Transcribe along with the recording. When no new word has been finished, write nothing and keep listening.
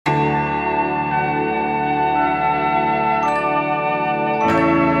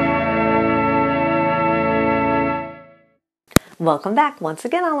Welcome back once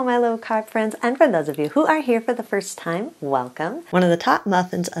again, all of my low carb friends, and for those of you who are here for the first time, welcome. One of the top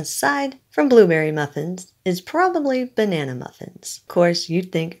muffins aside from blueberry muffins is probably banana muffins. Of course,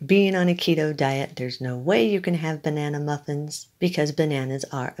 you'd think being on a keto diet, there's no way you can have banana muffins because bananas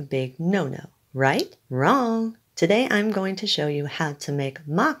are a big no-no, right? Wrong! Today I'm going to show you how to make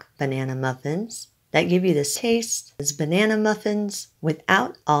mock banana muffins that give you this taste as banana muffins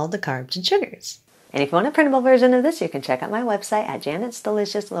without all the carbs and sugars. And if you want a printable version of this, you can check out my website at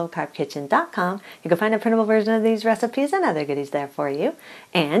janetsdeliciouslowcarbkitchen.com. You can find a printable version of these recipes and other goodies there for you.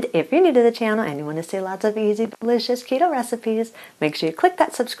 And if you're new to the channel and you want to see lots of easy, delicious keto recipes, make sure you click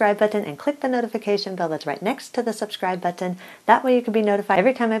that subscribe button and click the notification bell that's right next to the subscribe button. That way you can be notified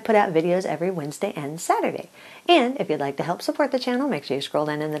every time I put out videos every Wednesday and Saturday. And if you'd like to help support the channel, make sure you scroll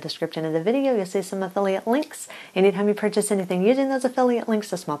down in the description of the video. You'll see some affiliate links. Anytime you purchase anything using those affiliate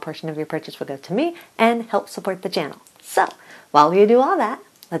links, a small portion of your purchase will go to me and help support the channel. So, while you do all that,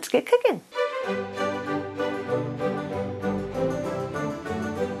 let's get cooking.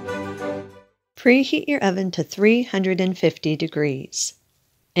 Preheat your oven to 350 degrees.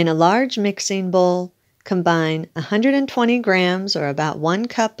 In a large mixing bowl, combine 120 grams or about 1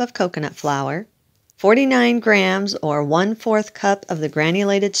 cup of coconut flour, 49 grams or 1/4 cup of the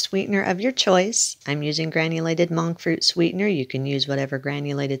granulated sweetener of your choice. I'm using granulated monk fruit sweetener. You can use whatever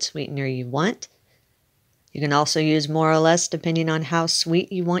granulated sweetener you want. You can also use more or less depending on how sweet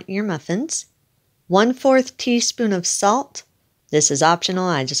you want your muffins. 1/4 teaspoon of salt. This is optional.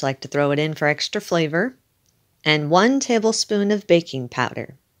 I just like to throw it in for extra flavor. And 1 tablespoon of baking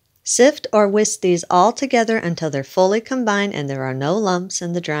powder. Sift or whisk these all together until they're fully combined and there are no lumps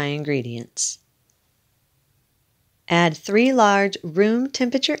in the dry ingredients. Add 3 large room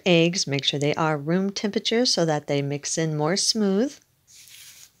temperature eggs. Make sure they are room temperature so that they mix in more smooth.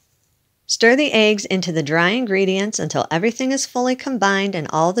 Stir the eggs into the dry ingredients until everything is fully combined and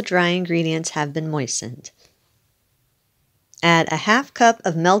all the dry ingredients have been moistened. Add a 1/2 cup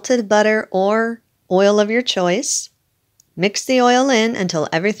of melted butter or oil of your choice. Mix the oil in until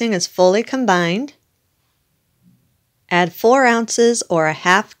everything is fully combined. Add 4 ounces or a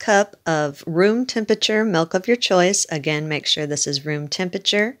 1/2 cup of room temperature milk of your choice. Again, make sure this is room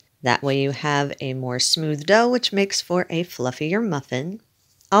temperature. That way you have a more smooth dough, which makes for a fluffier muffin.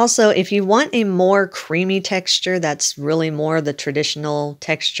 Also, if you want a more creamy texture, that's really more the traditional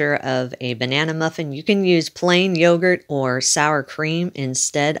texture of a banana muffin, you can use plain yogurt or sour cream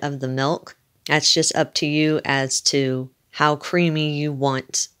instead of the milk. That's just up to you as to how creamy you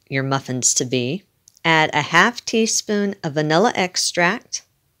want your muffins to be. Add a 1/2 teaspoon of vanilla extract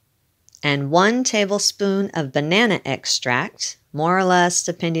and 1 tablespoon of banana extract, more or less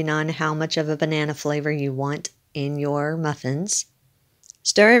depending on how much of a banana flavor you want in your muffins.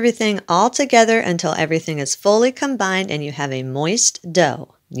 Stir everything all together until everything is fully combined and you have a moist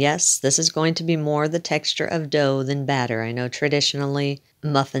dough. Yes, this is going to be more the texture of dough than batter. I know traditionally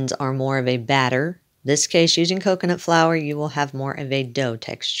muffins are more of a batter. In this case, using coconut flour, you will have more of a dough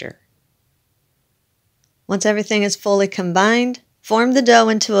texture. Once everything is fully combined, form the dough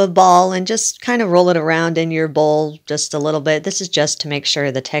into a ball and just kind of roll it around in your bowl just a little bit. This is just to make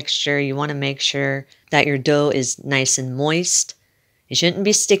sure the texture, you want to make sure that your dough is nice and moist. It shouldn't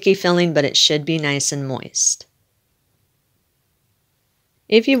be sticky filling, but it should be nice and moist.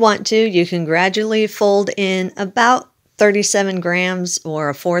 If you want to, you can gradually fold in about 37 grams or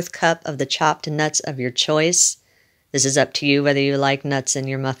a 1/4 cup of the chopped nuts of your choice. This is up to you whether you like nuts in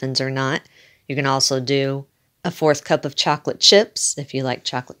your muffins or not. You can also do a 1/4 cup of chocolate chips if you like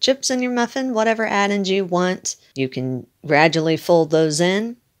chocolate chips in your muffin, whatever add-ins you want. You can gradually fold those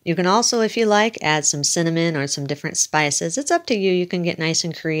in. You can also, if you like, add some cinnamon or some different spices. It's up to you. You can get nice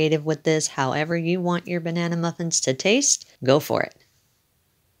and creative with this. However you want your banana muffins to taste, go for it.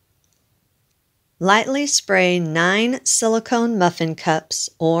 Lightly spray 9 silicone muffin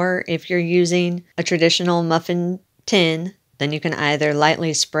cups, or if you're using a traditional muffin tin, then you can either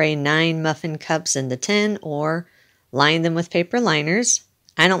lightly spray 9 muffin cups in the tin or line them with paper liners.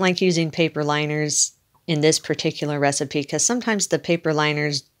 I don't like using paper liners in this particular recipe because sometimes the paper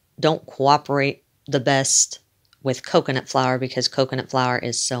liners don't cooperate the best with coconut flour because coconut flour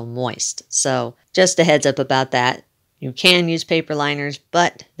is so moist. So just a heads up about that. You can use paper liners,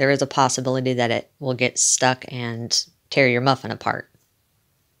 but there is a possibility that it will get stuck and tear your muffin apart.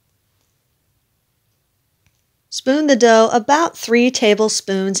 Spoon the dough about 3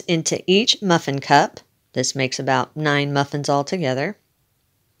 tablespoons into each muffin cup. This makes about 9 muffins altogether.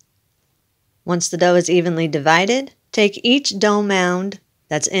 Once the dough is evenly divided, take each dough mound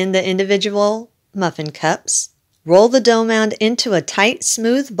that's in the individual muffin cups, roll the dough mound into a tight,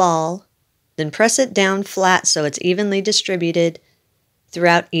 smooth ball, Then press it down flat so it's evenly distributed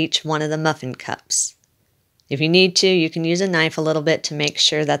throughout each one of the muffin cups. If you need to, you can use a knife a little bit to make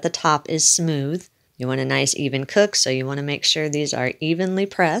sure that the top is smooth. You want a nice even cook, so you want to make sure these are evenly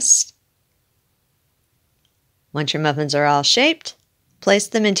pressed. Once your muffins are all shaped, place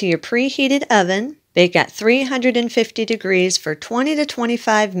them into your preheated oven. Bake at 350 degrees for 20 to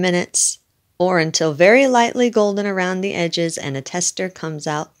 25 minutes or until very lightly golden around the edges and a tester comes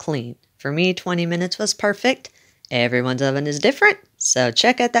out clean. For me, 20 minutes was perfect. Everyone's oven is different, so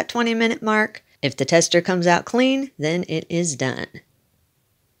check at that 20-minute mark. If the tester comes out clean, then it is done.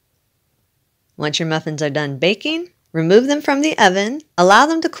 Once your muffins are done baking, remove them from the oven. Allow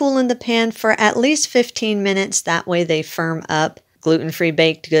them to cool in the pan for at least 15 minutes. That way they firm up. Gluten-free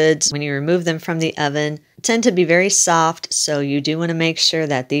baked goods, when you remove them from the oven, tend to be very soft, so you do want to make sure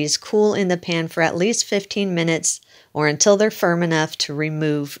that these cool in the pan for at least 15 minutes or until they're firm enough to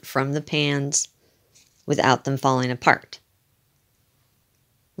remove from the pans without them falling apart.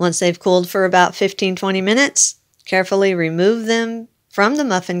 Once they've cooled for about 15-20 minutes, carefully remove them from the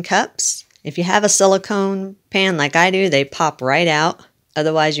muffin cups. If you have a silicone pan like I do, they pop right out.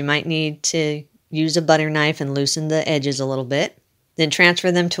 Otherwise, you might need to use a butter knife and loosen the edges a little bit. Then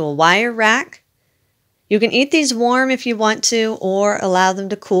transfer them to a wire rack. You can eat these warm if you want to, or allow them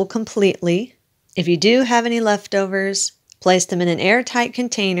to cool completely. If you do have any leftovers, place them in an airtight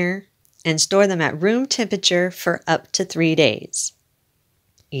container and store them at room temperature for up to 3 days.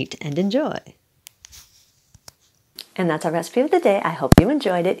 Eat and enjoy. And that's our recipe of the day. I hope you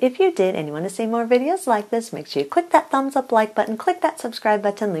enjoyed it. If you did and you want to see more videos like this, make sure you click that thumbs up like button, click that subscribe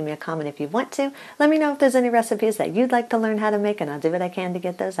button, leave me a comment if you want to. Let me know if there's any recipes that you'd like to learn how to make, and I'll do what I can to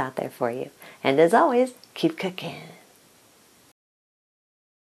get those out there for you. And as always, keep cooking.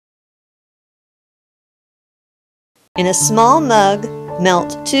 In a small mug,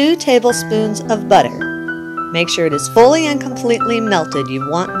 melt 2 tablespoons of butter. Make sure it is fully and completely melted. You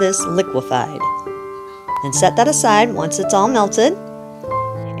want this liquefied. And set that aside once it's all melted.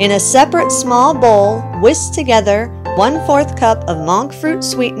 In a separate small bowl, whisk together 1/4 cup of monk fruit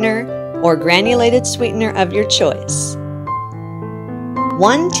sweetener or granulated sweetener of your choice.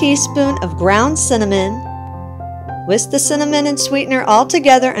 1 teaspoon of ground cinnamon. Whisk the cinnamon and sweetener all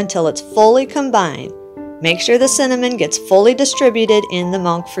together until it's fully combined. Make sure the cinnamon gets fully distributed in the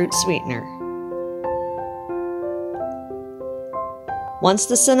monk fruit sweetener. Once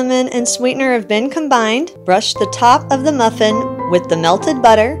the cinnamon and sweetener have been combined, brush the top of the muffin with the melted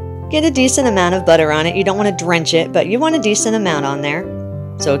butter. Get a decent amount of butter on it. You don't want to drench it, but you want a decent amount on there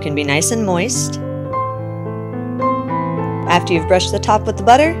so it can be nice and moist. After you've brushed the top with the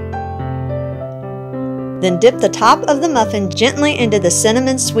butter, then dip the top of the muffin gently into the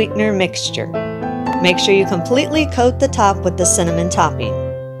cinnamon sweetener mixture. Make sure you completely coat the top with the cinnamon topping.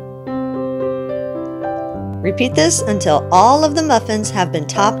 Repeat this until all of the muffins have been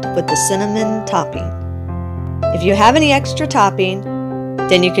topped with the cinnamon topping. If you have any extra topping,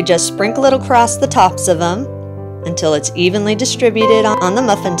 then you could just sprinkle it across the tops of them until it's evenly distributed on the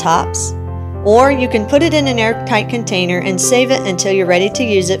muffin tops, or you can put it in an airtight container and save it until you're ready to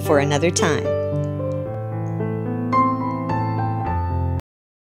use it for another time.